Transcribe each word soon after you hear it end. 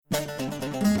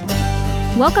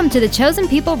Welcome to the Chosen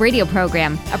People radio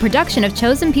program, a production of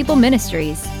Chosen People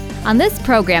Ministries. On this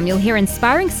program, you'll hear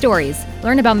inspiring stories,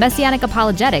 learn about messianic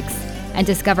apologetics, and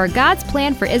discover God's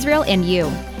plan for Israel and you.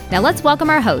 Now let's welcome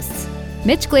our hosts,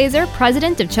 Mitch Glaser,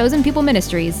 President of Chosen People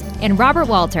Ministries, and Robert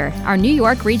Walter, our New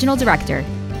York Regional Director.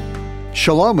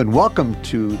 Shalom and welcome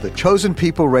to the Chosen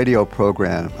People radio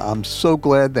program. I'm so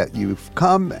glad that you've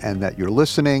come and that you're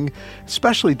listening,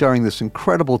 especially during this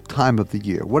incredible time of the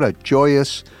year. What a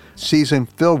joyous season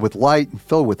filled with light and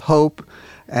filled with hope.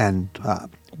 And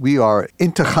we are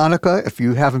into Hanukkah. If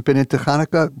you haven't been into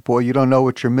Hanukkah, boy, you don't know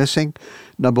what you're missing.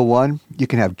 Number one, you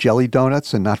can have jelly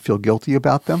donuts and not feel guilty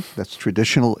about them. That's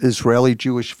traditional Israeli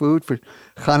Jewish food for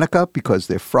Hanukkah because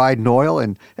they're fried in oil,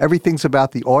 and everything's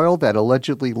about the oil that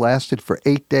allegedly lasted for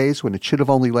 8 days when it should have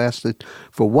only lasted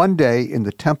for 1 day in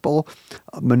the temple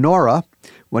menorah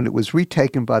when it was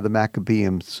retaken by the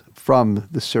Maccabees from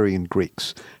the Syrian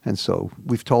Greeks. And so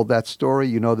we've told that story,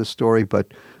 you know the story,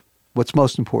 but what's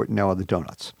most important now are the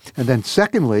donuts. And then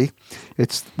secondly,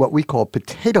 it's what we call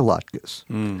potato latkes.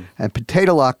 And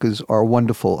potato latkes are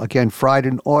wonderful. Again, fried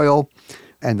in oil,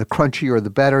 and the crunchier the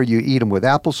better. You eat them with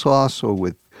applesauce or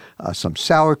with some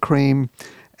sour cream.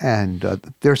 And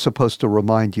they're supposed to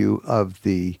remind you of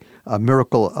the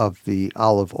miracle of the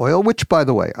olive oil, which, by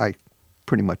the way, I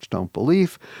pretty much don't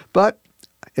believe. But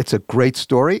it's a great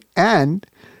story, and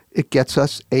it gets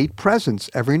us 8 presents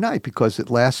every night because it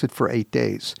lasted for 8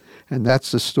 days. And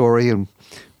that's the story, and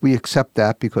we accept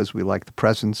that because we like the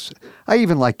presents. I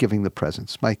even like giving the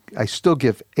presents. I still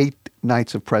give 8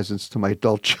 nights of presents to my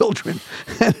adult children,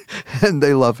 and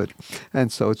they love it.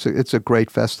 And so it's a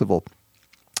great festival.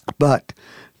 But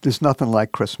there's nothing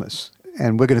like Christmas.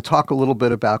 And we're going to talk a little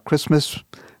bit about Christmas.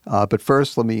 But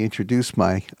first, let me introduce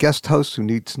my guest host who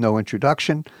needs no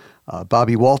introduction,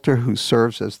 Bobby Walter, who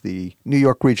serves as the New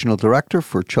York Regional Director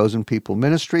for Chosen People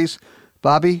Ministries.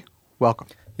 Bobby, welcome.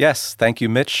 Yes, thank you,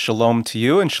 Mitch. Shalom to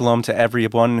you and shalom to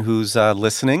everyone who's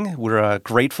listening. We're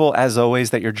grateful, as always,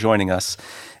 that you're joining us.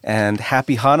 And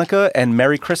Happy Hanukkah and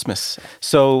Merry Christmas.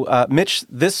 So, Mitch,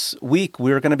 this week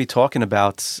we're going to be talking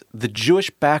about the Jewish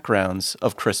backgrounds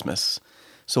of Christmas.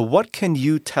 So what can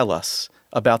you tell us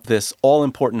about this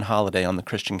all-important holiday on the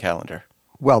Christian calendar?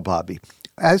 Well, Bobby,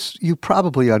 as you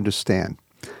probably understand,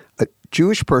 a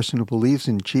Jewish person who believes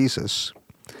in Jesus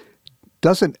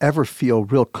doesn't ever feel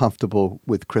real comfortable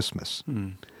with Christmas.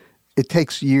 It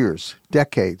takes years,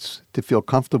 decades to feel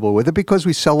comfortable with it because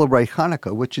we celebrate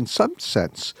Hanukkah, which in some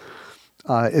sense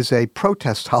is a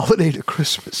protest holiday to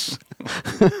Christmas.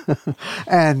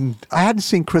 And I hadn't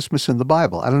seen Christmas in the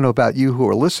Bible. I don't know about you who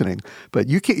are listening, but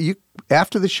you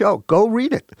after the show, go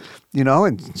read it,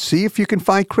 and see if you can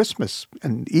find Christmas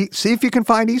and see if you can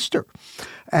find Easter.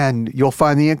 And you'll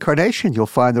find the incarnation. You'll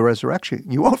find the resurrection.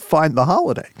 You won't find the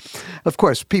holiday. Of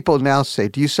course, people now say,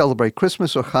 do you celebrate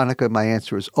Christmas or Hanukkah? My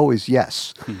answer is always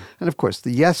yes. And of course,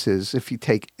 the yes is if you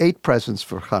take 8 presents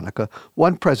for Hanukkah,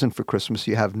 1 present for Christmas,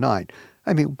 you have 9.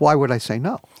 I mean, why would I say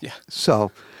no? Yeah.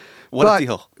 So, What a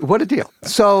deal. What a deal.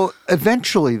 So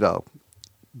eventually, though,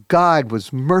 God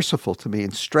was merciful to me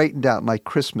and straightened out my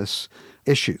Christmas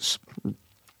issues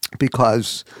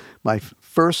because my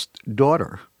first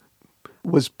daughter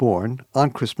was born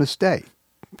on Christmas Day.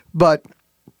 But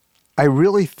I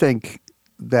really think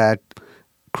that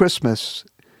Christmas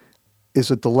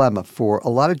is a dilemma for a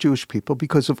lot of Jewish people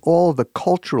because of all the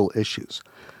cultural issues.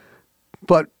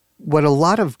 But what a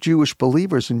lot of Jewish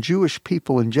believers and Jewish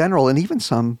people in general, and even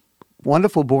some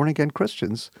wonderful born-again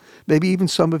Christians, maybe even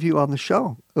some of you on the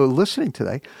show who are listening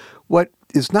today, what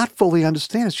is not fully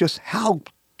understand is just how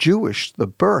Jewish the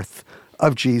birth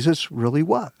of Jesus really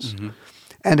was.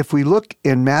 And if we look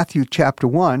in Matthew chapter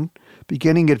 1,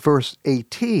 beginning at verse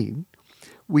 18,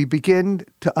 we begin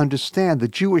to understand the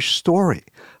Jewish story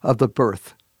of the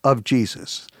birth of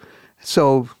Jesus.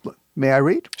 So, may I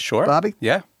read? Sure. Bobby?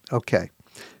 Yeah. Okay.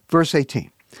 Verse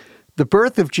 18. The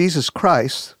birth of Jesus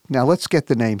Christ, now let's get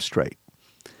the name straight.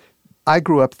 I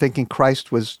grew up thinking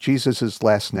Christ was Jesus'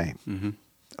 last name.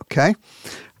 Okay?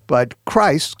 But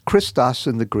Christ, Christos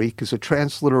in the Greek, is a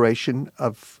transliteration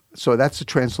of, so that's a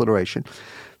transliteration.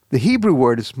 The Hebrew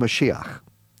word is Mashiach,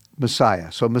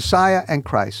 Messiah. So Messiah and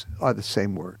Christ are the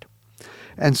same word.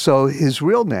 And so his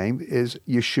real name is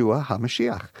Yeshua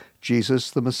HaMashiach,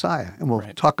 Jesus the Messiah. And we'll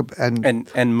talk about... And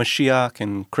Mashiach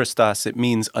and Christos, it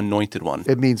means anointed one.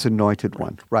 It means anointed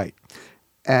one, right.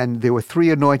 And there were 3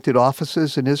 anointed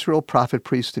offices in Israel, prophet,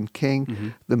 priest, and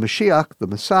king. The Mashiach, the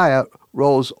Messiah,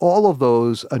 rolls all of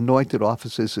those anointed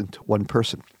offices into one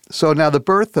person. So now the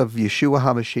birth of Yeshua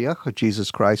HaMashiach, or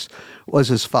Jesus Christ,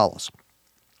 was as follows.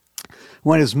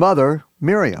 When his mother,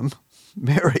 Mary,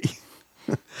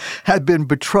 had been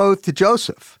betrothed to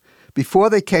Joseph. Before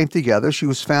they came together, she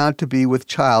was found to be with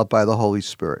child by the Holy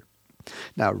Spirit.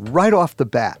 Now, right off the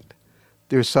bat,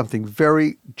 there's something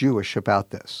very Jewish about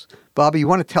this. Bobby, you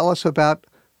want to tell us about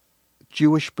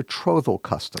Jewish betrothal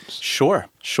customs? Sure.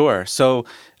 So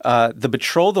the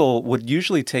betrothal would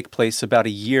usually take place about a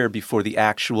year before the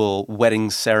actual wedding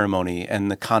ceremony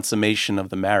and the consummation of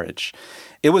the marriage.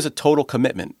 It was a total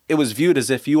commitment. It was viewed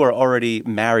as if you are already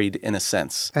married in a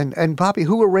sense. And Bobby,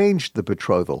 who arranged the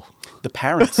betrothal? The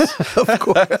parents. Of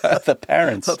course. The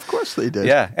parents. Of course they did.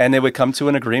 Yeah, and they would come to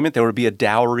an agreement. There would be a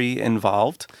dowry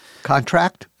involved.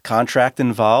 Contract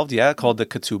involved, called the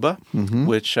ketubah,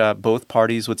 which both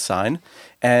parties would sign.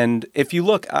 And if you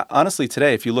look, honestly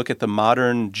today, if you look at the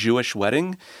modern Jewish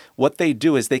wedding, what they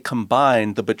do is they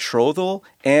combine the betrothal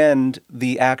and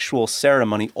the actual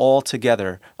ceremony all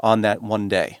together on that one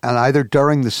day. And either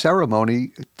during the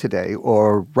ceremony today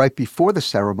or right before the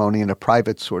ceremony in a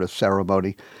private sort of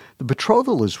ceremony, the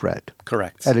betrothal is read.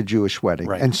 Correct. At a Jewish wedding.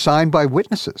 Right. And signed by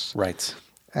witnesses. Right.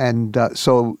 And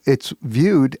so it's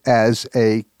viewed as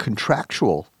a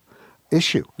contractual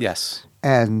issue. Yes.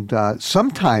 And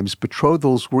sometimes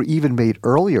betrothals were even made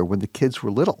earlier when the kids were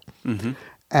little. Mm-hmm.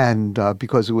 And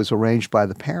because it was arranged by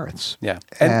the parents. Yeah.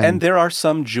 And there are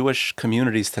some Jewish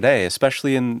communities today,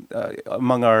 especially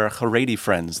among our Haredi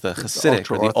friends, the Hasidic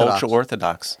or the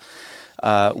ultra-Orthodox,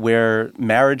 where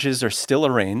marriages are still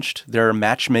arranged. There are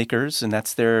matchmakers, and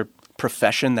that's their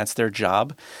profession, that's their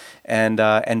job.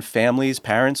 And families,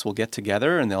 parents will get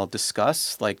together and they'll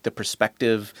discuss like the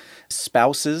prospective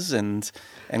spouses and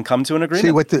come to an agreement.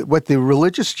 See, what the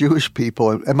religious Jewish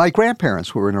people, and my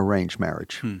grandparents were in arranged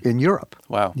marriage in Europe.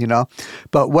 Wow.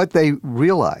 But what they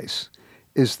realize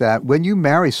is that when you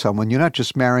marry someone, you're not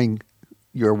just marrying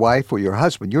your wife or your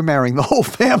husband, you're marrying the whole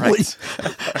family.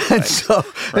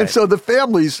 Right. And so the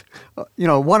families,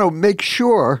 want to make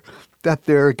sure that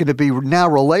they're going to be now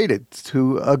related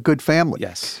to a good family.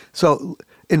 Yes. So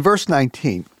in verse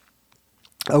 19,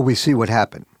 we see what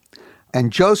happened.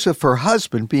 And Joseph, her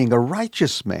husband, being a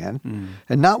righteous man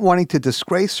and not wanting to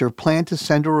disgrace her, planned to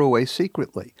send her away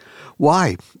secretly.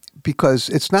 Why? Because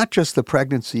it's not just the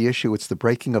pregnancy issue, it's the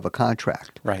breaking of a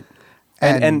contract. Right.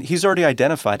 And he's already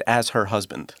identified as her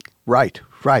husband. Right.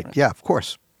 Yeah, of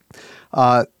course.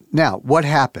 Now, what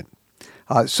happened?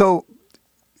 So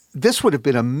this would have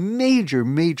been a major,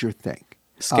 major thing.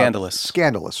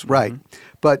 Scandalous. Right.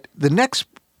 But the next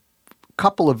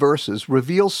couple of verses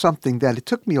reveals something that it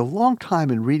took me a long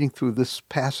time in reading through this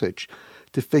passage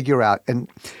to figure out. And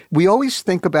we always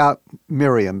think about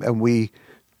Miriam, and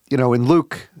in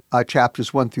Luke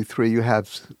chapters 1 through 3, you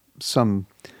have some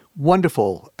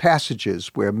wonderful passages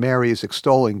where Mary is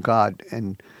extolling God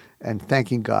and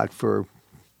thanking God for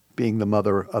being the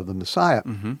mother of the Messiah.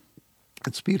 Mm-hmm.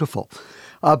 It's beautiful.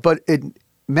 But in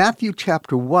Matthew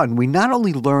chapter 1, we not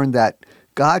only learn that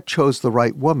God chose the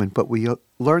right woman, but we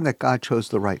learn that God chose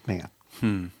the right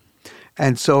man.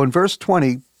 And so in verse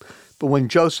 20, but when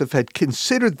Joseph had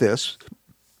considered this,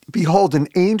 behold, an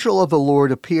angel of the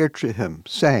Lord appeared to him,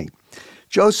 saying,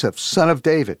 Joseph, son of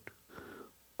David.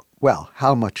 Well,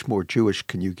 how much more Jewish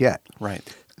can you get? Right.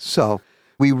 So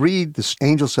we read, this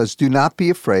angel says, do not be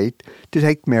afraid to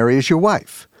take Mary as your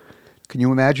wife. Can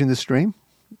you imagine this dream?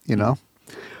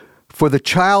 For the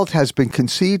child has been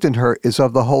conceived in her is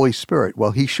of the Holy Spirit.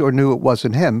 Well, he sure knew it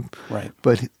wasn't him, right?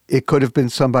 But it could have been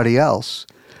somebody else.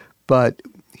 But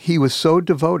he was so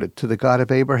devoted to the God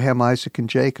of Abraham, Isaac, and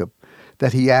Jacob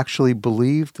that he actually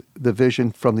believed the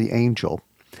vision from the angel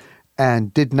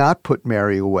and did not put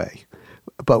Mary away,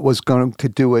 but was going to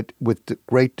do it with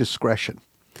great discretion,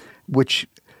 which,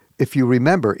 if you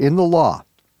remember, in the law,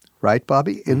 right,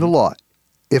 Bobby? In the law,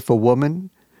 if a woman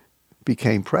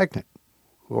became pregnant,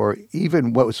 or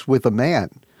even was with a man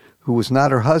who was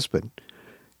not her husband,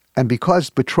 and because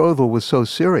betrothal was so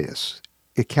serious,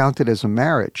 it counted as a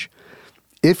marriage.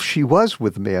 If she was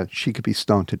with a man, she could be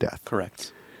stoned to death.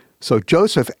 Correct. So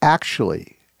Joseph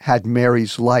actually had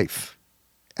Mary's life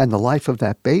and the life of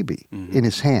that baby in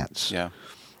his hands. Yeah.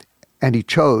 And he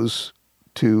chose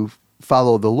to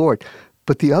follow the Lord.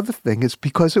 But the other thing is,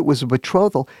 because it was a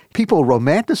betrothal, people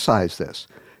romanticize this.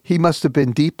 He must have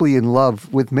been deeply in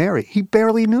love with Mary. He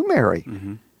barely knew Mary.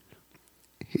 Mm-hmm.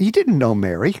 He didn't know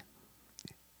Mary,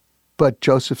 but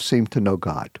Joseph seemed to know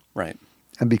God. Right.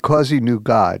 And because he knew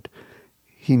God,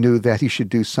 he knew that he should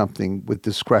do something with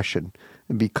discretion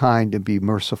and be kind and be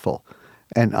merciful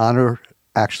and honor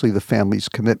actually the family's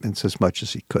commitments as much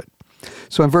as he could.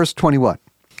 So in verse 21,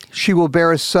 she will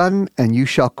bear a son and you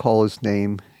shall call his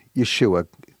name Yeshua.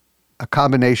 A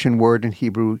combination word in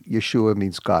Hebrew, Yeshua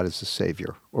means God is the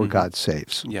Savior, or God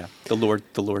saves. Yeah, the Lord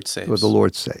saves. Or the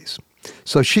Lord saves.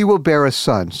 So she will bear a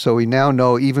son. So we now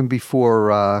know even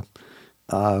before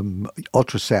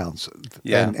ultrasounds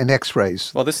and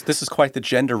X-rays. Well, this is quite the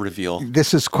gender reveal.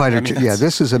 This is quite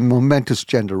this is a momentous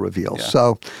gender reveal. Yeah.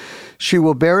 So she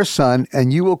will bear a son,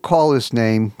 and you will call his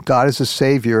name God is a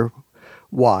Savior.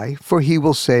 Why? For he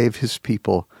will save his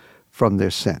people from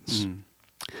their sins.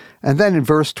 And then in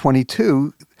verse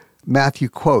 22, Matthew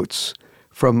quotes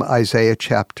from Isaiah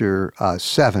chapter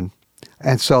 7.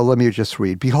 And so let me just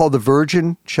read. Behold, the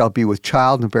virgin shall be with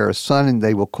child and bear a son, and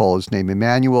they will call his name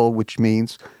Emmanuel, which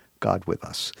means God with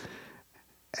us.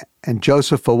 And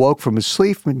Joseph awoke from his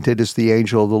sleep and did as the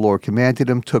angel of the Lord commanded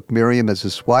him, took Miriam as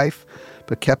his wife,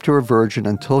 but kept her a virgin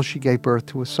until she gave birth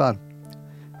to a son.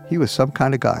 He was some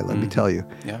kind of guy, let me tell you.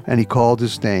 Yeah. And he called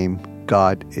his name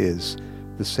God is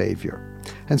the Savior.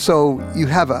 And so you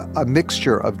have a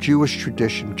mixture of Jewish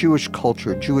tradition, Jewish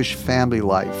culture, Jewish family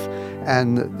life,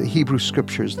 and the Hebrew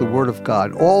Scriptures, the Word of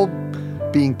God, all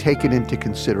being taken into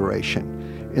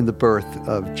consideration in the birth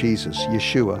of Jesus,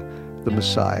 Yeshua, the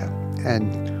Messiah.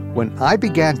 And when I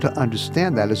began to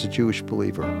understand that as a Jewish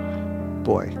believer,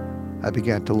 boy, I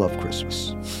began to love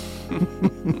Christmas.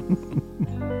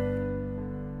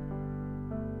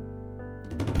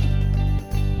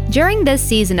 During this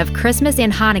season of Christmas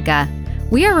and Hanukkah,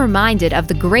 we are reminded of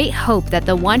the great hope that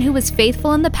the one who was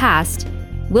faithful in the past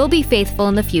will be faithful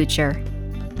in the future.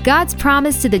 God's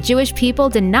promise to the Jewish people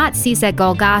did not cease at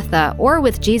Golgotha or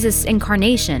with Jesus'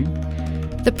 incarnation.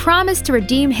 The promise to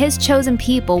redeem his chosen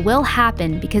people will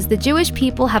happen because the Jewish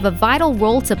people have a vital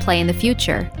role to play in the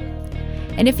future.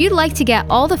 And if you'd like to get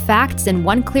all the facts in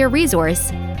one clear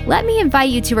resource, let me invite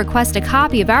you to request a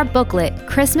copy of our booklet,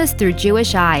 Christmas Through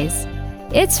Jewish Eyes.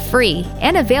 It's free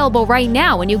and available right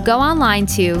now when you go online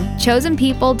to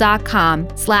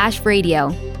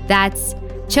chosenpeople.com/radio. That's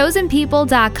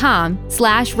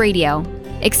chosenpeople.com/radio.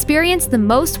 Experience the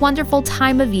most wonderful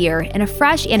time of year in a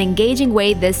fresh and engaging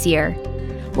way this year.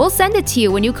 We'll send it to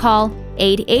you when you call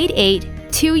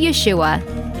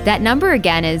 888-2-YESHUA. That number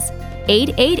again is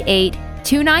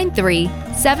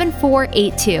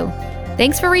 888-293-7482.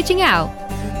 Thanks for reaching out.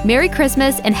 Merry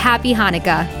Christmas and Happy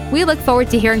Hanukkah. We look forward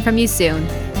to hearing from you soon.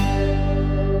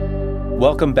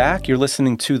 Welcome back. You're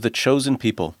listening to The Chosen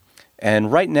People.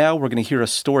 And right now, we're going to hear a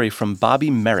story from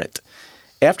Bobby Merritt.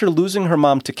 After losing her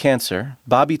mom to cancer,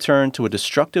 Bobby turned to a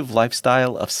destructive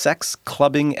lifestyle of sex,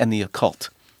 clubbing, and the occult.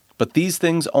 But these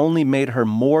things only made her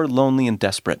more lonely and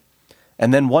desperate.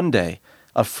 And then one day,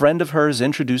 a friend of hers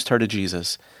introduced her to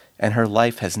Jesus, and her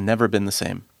life has never been the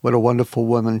same. What a wonderful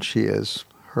woman she is.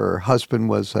 Her husband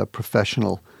was a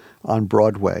professional on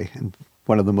Broadway and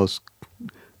one of the most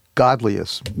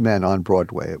godliest men on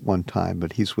Broadway at one time,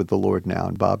 but he's with the Lord now,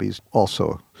 and Bobby's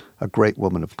also a great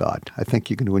woman of God. I think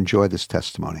you're going to enjoy this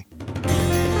testimony.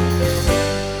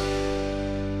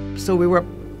 So we were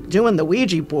doing the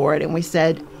Ouija board, and we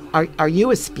said, are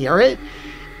you a spirit?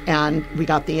 And we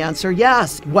got the answer,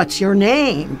 yes. What's your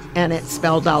name? And it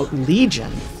spelled out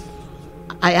Legion.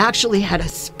 I actually had a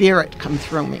spirit come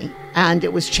through me, and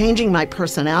it was changing my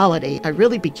personality. I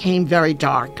really became very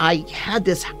dark. I had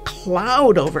this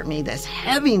cloud over me, this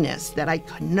heaviness that I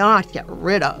could not get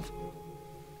rid of.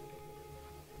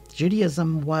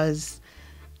 Judaism was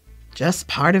just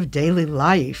part of daily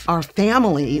life. Our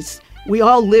families, we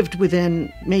all lived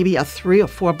within maybe a 3 or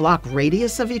 4 block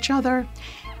radius of each other.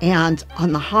 And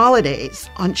on the holidays,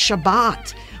 on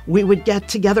Shabbat, we would get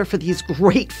together for these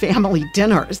great family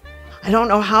dinners. I don't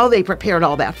know how they prepared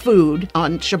all that food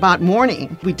on Shabbat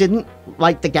morning. We didn't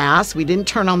light the gas. We didn't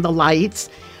turn on the lights.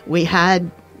 We had,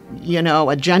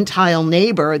 a Gentile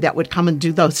neighbor that would come and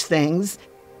do those things.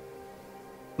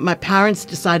 My parents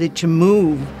decided to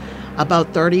move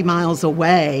about 30 miles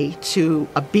away to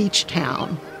a beach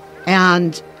town.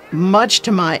 And much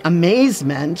to my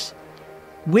amazement,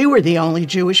 we were the only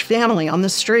Jewish family on the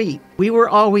street. We were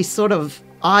always sort of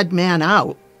odd man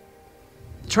out.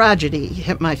 Tragedy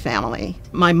hit my family.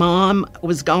 My mom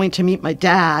was going to meet my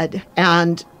dad,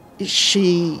 and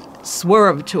she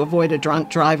swerved to avoid a drunk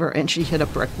driver, and she hit a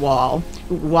brick wall.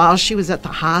 While she was at the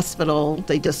hospital,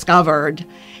 they discovered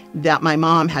that my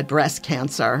mom had breast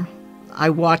cancer.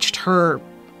 I watched her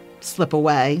slip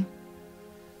away.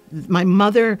 My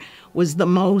mother was the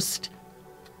most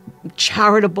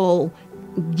charitable,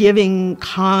 giving,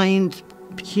 kind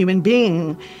human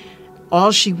being.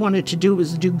 All she wanted to do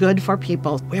was do good for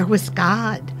people. Where was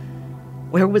God?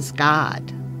 Where was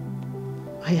God?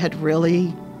 I had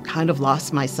really kind of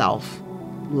lost myself,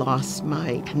 lost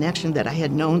my connection that I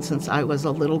had known since I was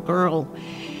a little girl,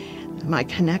 my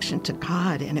connection to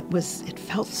God, and it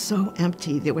felt so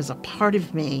empty. There was a part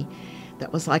of me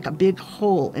that was like a big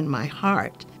hole in my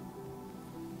heart.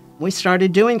 We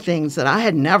started doing things that I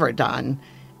had never done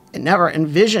and never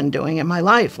envisioned doing in my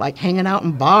life, like hanging out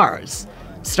in bars.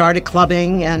 Started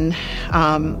clubbing and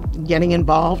getting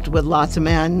involved with lots of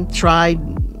men. Tried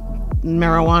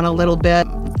marijuana a little bit.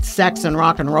 Sex and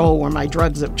rock and roll were my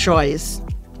drugs of choice.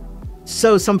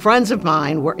 So some friends of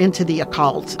mine were into the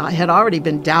occult. I had already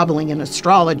been dabbling in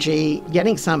astrology,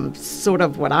 getting some sort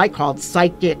of what I called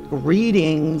psychic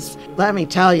readings. Let me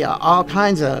tell you, all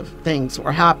kinds of things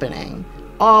were happening.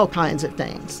 All kinds of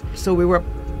things. So we were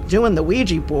doing the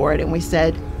Ouija board and we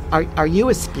said, are you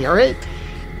a spirit?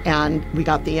 And we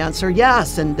got the answer,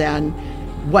 yes. And then,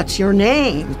 what's your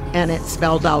name? And it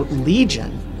spelled out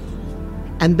Legion.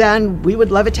 And then we would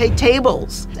levitate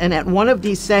tables. And at one of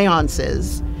these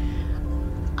seances,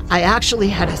 I actually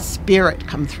had a spirit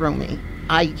come through me.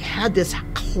 I had this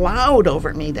cloud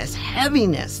over me, this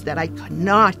heaviness that I could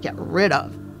not get rid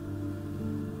of.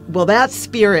 Well, that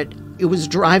spirit, it was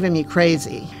driving me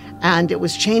crazy. And it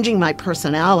was changing my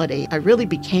personality. I really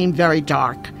became very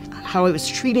dark. How I was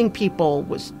treating people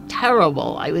was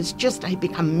terrible. I had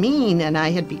become mean and I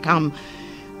had become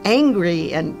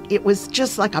angry, and it was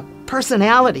just like a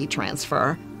personality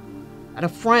transfer. I had a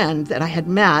friend that I had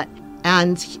met,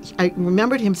 and I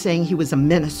remembered him saying he was a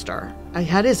minister. I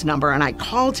had his number and I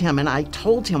called him and I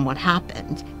told him what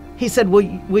happened. He said, well,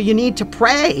 you need to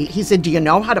pray. He said, do you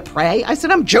know how to pray? I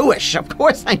said, I'm Jewish. Of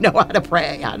course I know how to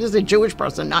pray. How does a Jewish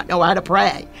person not know how to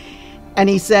pray? And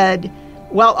he said,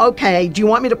 well, okay, do you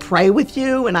want me to pray with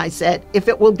you? And I said, if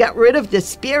it will get rid of this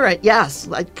spirit, yes,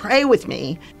 like pray with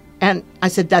me. And I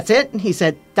said, that's it? And he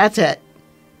said, that's it.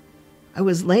 I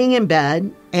was laying in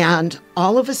bed and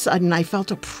all of a sudden I felt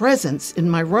a presence in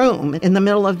my room in the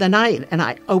middle of the night. And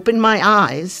I opened my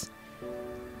eyes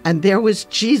and there was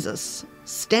Jesus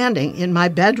standing in my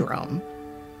bedroom.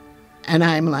 And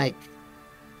I'm like,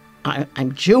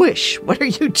 I'm Jewish. What are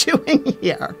you doing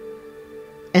here?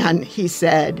 And he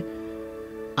said,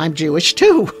 I'm Jewish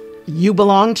too. You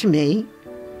belong to me.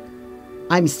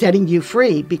 I'm setting you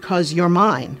free because you're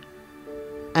mine.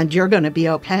 And you're going to be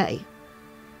okay.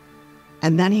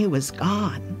 And then he was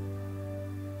gone.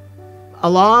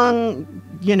 Along,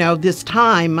 this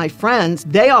time, my friends,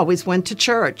 they always went to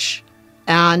church.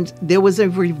 And there was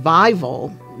a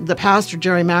revival. The pastor,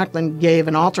 Jerry Macklin, gave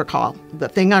an altar call. The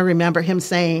thing I remember him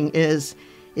saying is,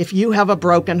 if you have a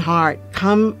broken heart,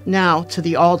 come now to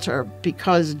the altar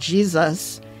because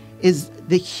Jesus is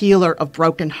the healer of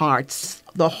broken hearts.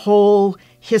 The whole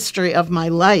history of my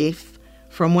life,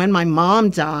 from when my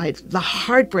mom died, the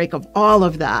heartbreak of all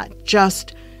of that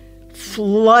just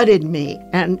flooded me.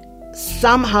 And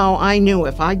somehow I knew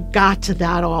if I got to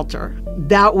that altar,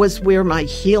 that was where my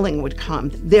healing would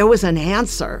come. There was an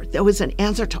answer. There was an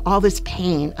answer to all this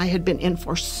pain I had been in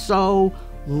for so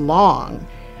long.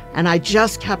 And I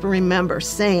just kept remember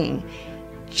saying,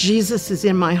 Jesus is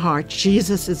in my heart.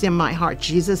 Jesus is in my heart.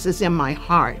 Jesus is in my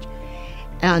heart.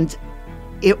 And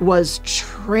it was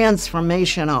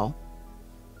transformational.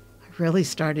 I really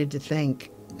started to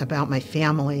think about my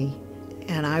family.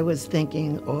 And I was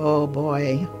thinking, oh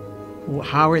boy,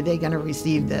 how are they going to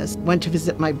receive this? Went to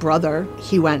visit my brother.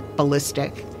 He went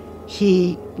ballistic.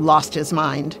 He lost his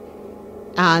mind.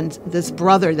 And this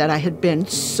brother that I had been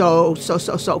so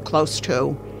close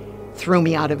to threw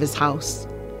me out of his house.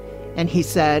 And he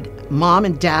said, Mom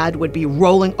and Dad would be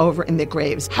rolling over in their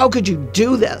graves. How could you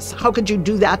do this? How could you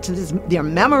do that to their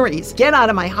memories? Get out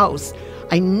of my house.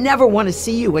 I never want to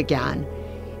see you again.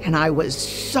 And I was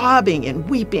sobbing and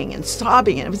weeping and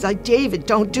sobbing. And it was like, David,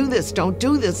 don't do this. Don't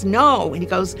do this. No. And he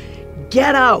goes,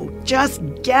 get out. Just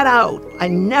get out. I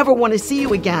never want to see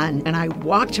you again. And I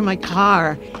walked to my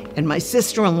car and my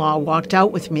sister-in-law walked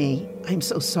out with me. I'm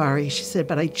so sorry. She said,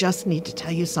 but I just need to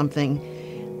tell you something.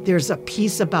 There's a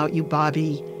peace about you,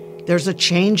 Bobby. There's a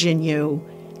change in you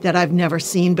that I've never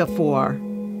seen before.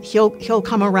 He'll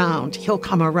come around. He'll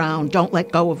come around. Don't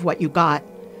let go of what you got.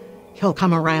 He'll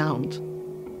come around.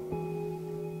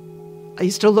 I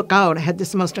used to look out. I had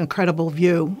this most incredible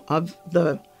view of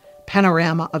the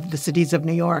panorama of the cities of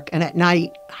New York. And at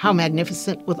night, how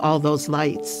magnificent with all those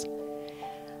lights.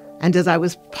 And as I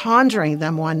was pondering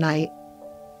them one night,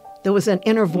 there was an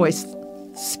inner voice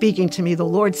speaking to me, the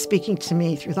Lord speaking to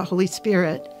me through the Holy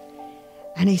Spirit.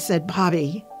 And he said,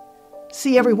 Bobby,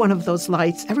 see every one of those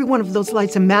lights,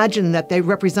 imagine that they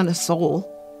represent a soul.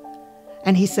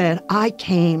 And he said, I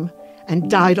came and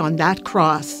died on that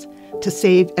cross to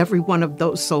save every one of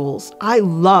those souls. I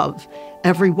love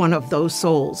every one of those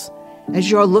souls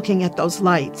as you're looking at those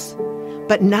lights.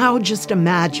 But now just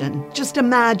imagine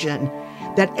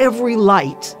that every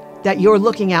light that you're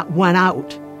looking at went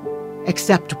out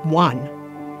except one.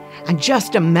 And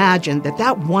just imagine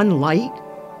that one light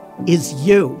is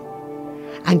you.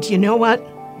 And you know what,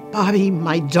 Bobby,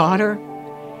 my daughter,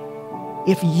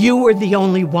 if you were the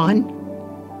only one,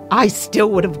 I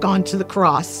still would have gone to the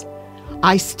cross.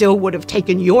 I still would have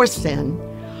taken your sin.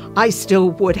 I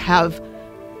still would have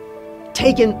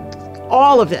taken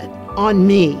all of it on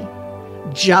me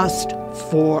just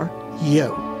for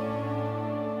you.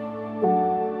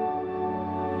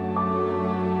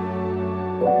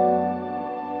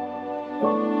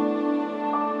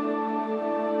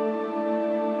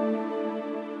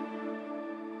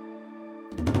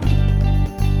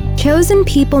 Chosen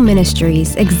People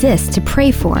Ministries exists to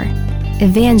pray for,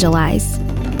 evangelize,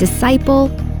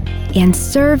 disciple, and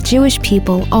serve Jewish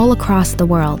people all across the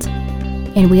world.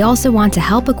 And we also want to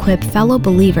help equip fellow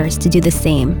believers to do the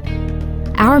same.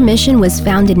 Our mission was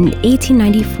founded in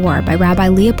 1894 by Rabbi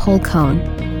Leopold Cohn,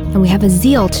 and we have a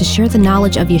zeal to share the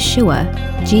knowledge of Yeshua,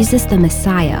 Jesus the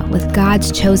Messiah, with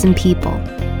God's chosen people.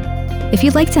 If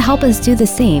you'd like to help us do the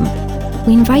same,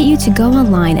 we invite you to go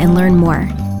online and learn more.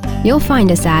 You'll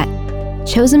find us at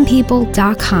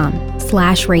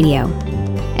chosenpeople.com/radio.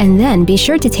 And then be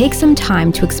sure to take some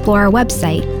time to explore our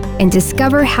website and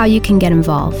discover how you can get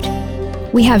involved.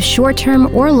 We have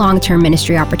short-term or long-term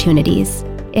ministry opportunities,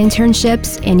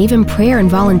 internships, and even prayer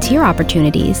and volunteer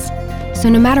opportunities. So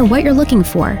no matter what you're looking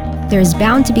for, there's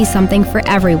bound to be something for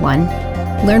everyone.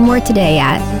 Learn more today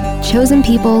at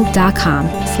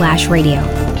chosenpeople.com/radio.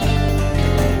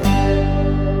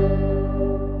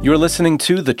 You're listening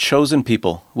to The Chosen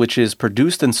People, which is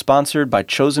produced and sponsored by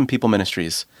Chosen People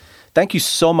Ministries. Thank you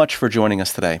so much for joining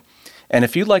us today. And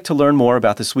if you'd like to learn more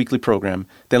about this weekly program,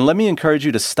 then let me encourage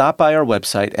you to stop by our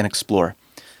website and explore.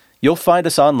 You'll find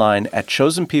us online at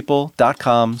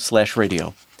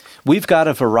chosenpeople.com/radio. We've got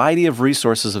a variety of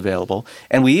resources available,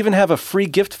 and we even have a free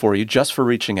gift for you just for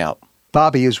reaching out.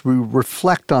 Bobby, as we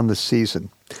reflect on the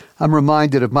season, I'm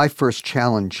reminded of my first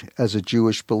challenge as a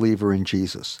Jewish believer in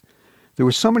Jesus. There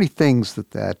were so many things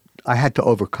that I had to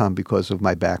overcome because of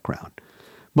my background.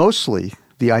 Mostly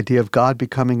the idea of God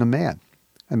becoming a man.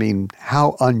 I mean,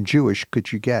 how un-Jewish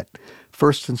could you get?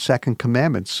 First and second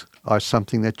commandments are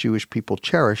something that Jewish people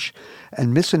cherish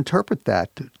and misinterpret that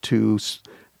to,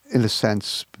 in a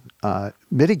sense,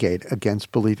 mitigate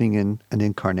against believing in an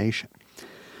incarnation.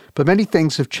 But many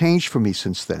things have changed for me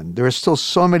since then. There are still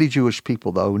so many Jewish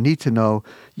people, though, who need to know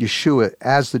Yeshua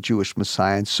as the Jewish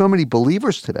Messiah, and so many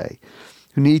believers today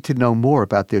who need to know more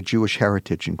about their Jewish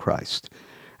heritage in Christ.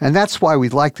 And that's why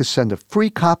we'd like to send a free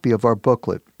copy of our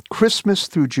booklet, Christmas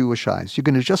Through Jewish Eyes. You're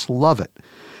going to just love it.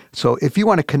 So if you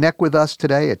want to connect with us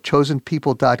today at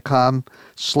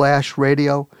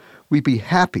chosenpeople.com/radio, we'd be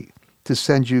happy to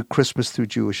send you Christmas Through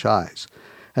Jewish Eyes.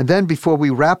 And then before we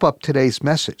wrap up today's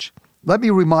message, let me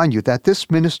remind you that this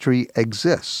ministry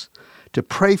exists to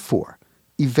pray for,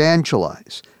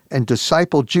 evangelize, and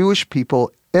disciple Jewish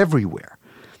people everywhere.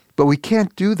 But we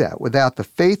can't do that without the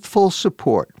faithful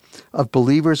support of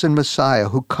believers in Messiah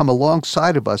who come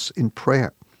alongside of us in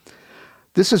prayer.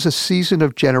 This is a season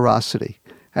of generosity,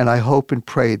 and I hope and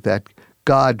pray that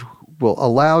God will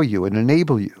allow you and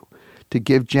enable you to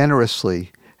give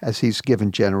generously as He's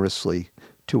given generously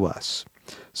to us.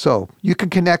 So you can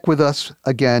connect with us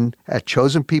again at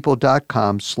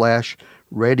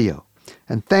chosenpeople.com/radio.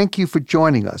 And thank you for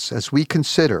joining us as we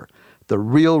consider the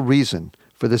real reason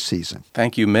for the season.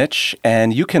 Thank you, Mitch.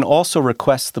 And you can also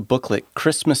request the booklet,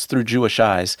 Christmas Through Jewish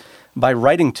Eyes, by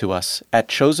writing to us at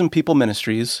Chosen People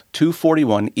Ministries,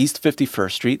 241 East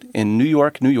 51st Street in New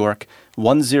York, New York,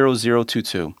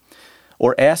 10022.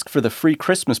 Or ask for the free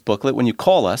Christmas booklet when you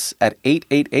call us at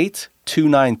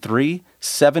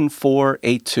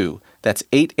 888-293-7482. That's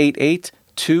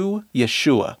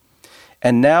 888-2-YESHUA.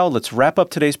 And now let's wrap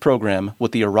up today's program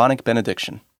with the Aaronic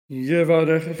benediction.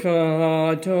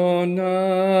 Yevarecha Adonai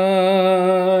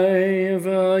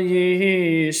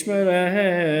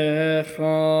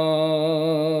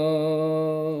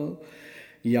v'yishmerecha.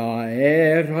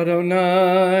 Ya'er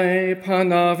Adonai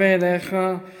panav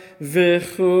elecha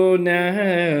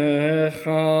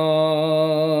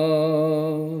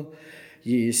v'chunecha.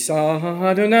 Yisa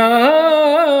Adonai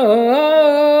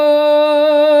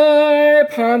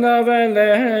panav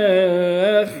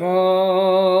elecha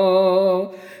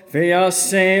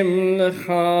v'yasem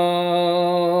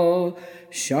lecha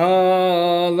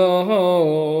shalom.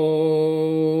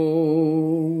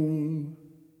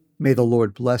 May the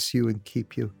Lord bless you and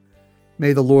keep you.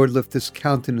 May the Lord lift His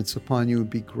countenance upon you and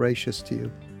be gracious to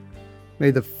you.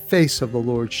 May the face of the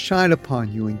Lord shine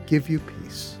upon you and give you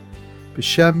peace.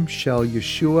 B'Shem Shel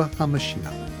Yeshua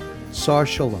HaMashiach, Sar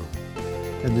Shalom,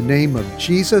 in the name of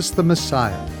Jesus the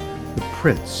Messiah, the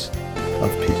Prince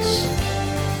of Peace.